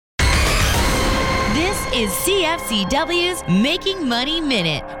is CFCW's Making Money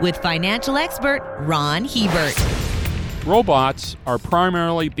Minute with financial expert Ron Hebert. Robots are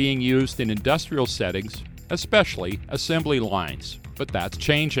primarily being used in industrial settings, especially assembly lines. But that's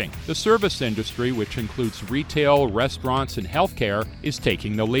changing. The service industry, which includes retail, restaurants, and healthcare, is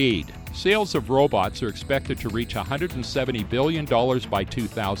taking the lead. Sales of robots are expected to reach $170 billion by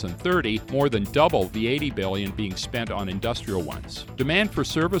 2030, more than double the $80 billion being spent on industrial ones. Demand for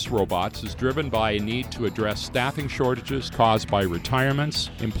service robots is driven by a need to address staffing shortages caused by retirements,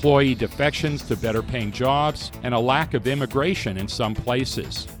 employee defections to better-paying jobs, and a lack of immigration in some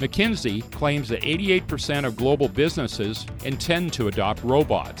places. McKinsey claims that 88% of global businesses intend to adopt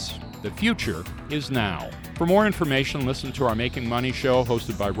robots. The future is now. For more information, listen to our Making Money show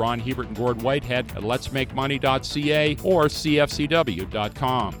hosted by Ron Hebert and Gord Whitehead at letsmakemoney.ca or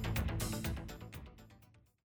cfcw.com.